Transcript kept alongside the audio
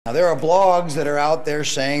Now, there are blogs that are out there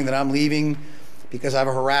saying that I'm leaving because I've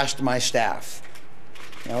harassed my staff.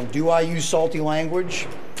 Now, do I use salty language?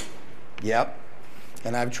 Yep.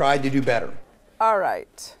 And I've tried to do better. All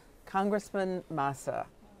right. Congressman Massa,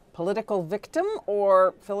 political victim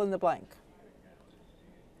or fill in the blank?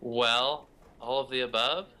 Well, all of the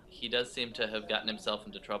above. He does seem to have gotten himself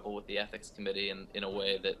into trouble with the ethics committee in a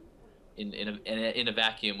way that in a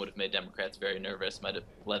vacuum would have made Democrats very nervous, might have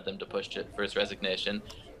led them to push it for his resignation.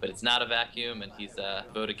 But it's not a vacuum, and he's a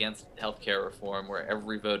vote against health care reform where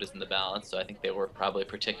every vote is in the balance, so I think they were probably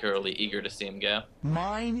particularly eager to see him go.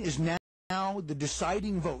 Mine is now the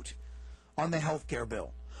deciding vote on the health care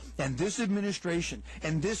bill. And this administration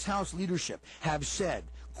and this House leadership have said,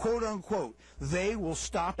 quote unquote, they will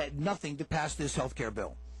stop at nothing to pass this health care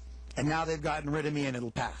bill. And now they've gotten rid of me and it'll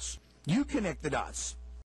pass. You connect the dots.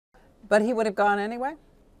 But he would have gone anyway?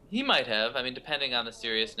 He might have. I mean, depending on the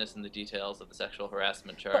seriousness and the details of the sexual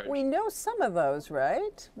harassment charge. But we know some of those,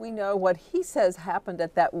 right? We know what he says happened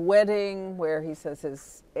at that wedding where he says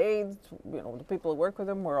his aides, the people who work with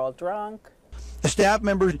him were all drunk. A staff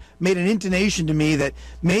member made an intonation to me that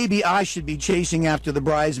maybe I should be chasing after the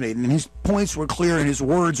bridesmaid, and his points were clear and his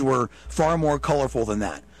words were far more colorful than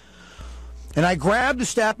that. And I grabbed the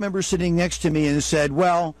staff member sitting next to me and said,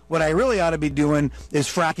 well, what I really ought to be doing is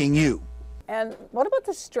fracking you. And what about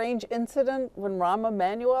the strange incident when Rahm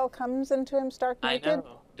Emanuel comes into him stark naked?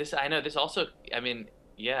 I know. This also, I mean,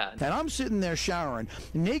 yeah. And I'm sitting there showering,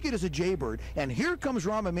 naked as a jaybird, and here comes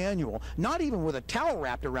Rahm Emanuel, not even with a towel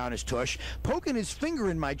wrapped around his tush, poking his finger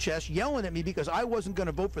in my chest, yelling at me because I wasn't going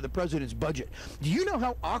to vote for the president's budget. Do you know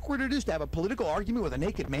how awkward it is to have a political argument with a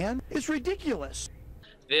naked man? It's ridiculous.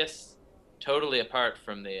 This, totally apart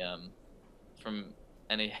from the, from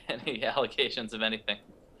any allegations of anything.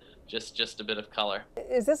 Just a bit of color.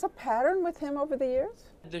 Is this a pattern with him over the years?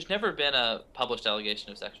 There's never been a published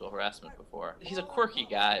allegation of sexual harassment before. He's a quirky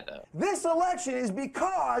guy, though. This election is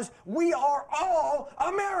because we are all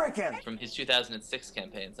American. From his 2006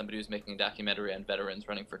 campaign, somebody was making a documentary on veterans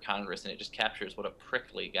running for Congress, and it just captures what a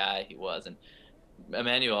prickly guy he was. And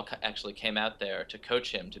Emmanuel actually came out there to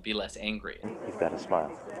coach him to be less angry. You've got to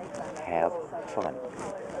smile. Have fun.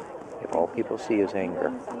 If all people see is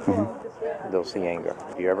anger, they'll see anger.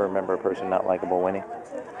 Do you ever remember a person not likable winning?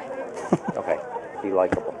 Okay, be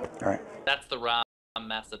likable. All right. That's the Rahm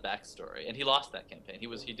Massa backstory, and he lost that campaign. He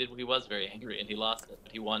was very angry, and he lost it,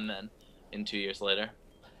 but he won then, 2 years later.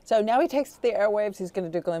 So now he takes the airwaves. He's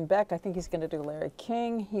going to do Glenn Beck. I think he's going to do Larry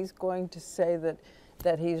King. He's going to say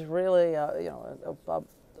that he's really a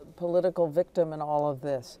political victim in all of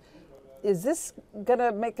this. Is this going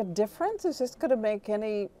to make a difference? Is this going to make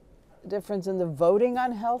any difference in the voting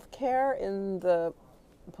on health care, in the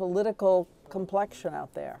political complexion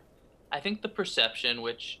out there? I think the perception,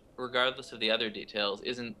 which regardless of the other details,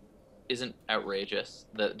 isn't outrageous.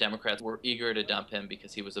 The Democrats were eager to dump him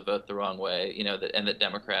because he was a vote the wrong way, and that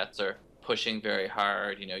Democrats are pushing very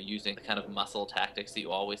hard, using the kind of muscle tactics that you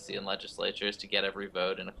always see in legislatures to get every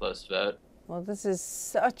vote in a close vote. Well, this is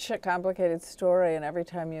such a complicated story, and every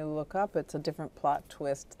time you look up, it's a different plot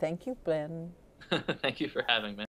twist. Thank you, Ben. Thank you for having me.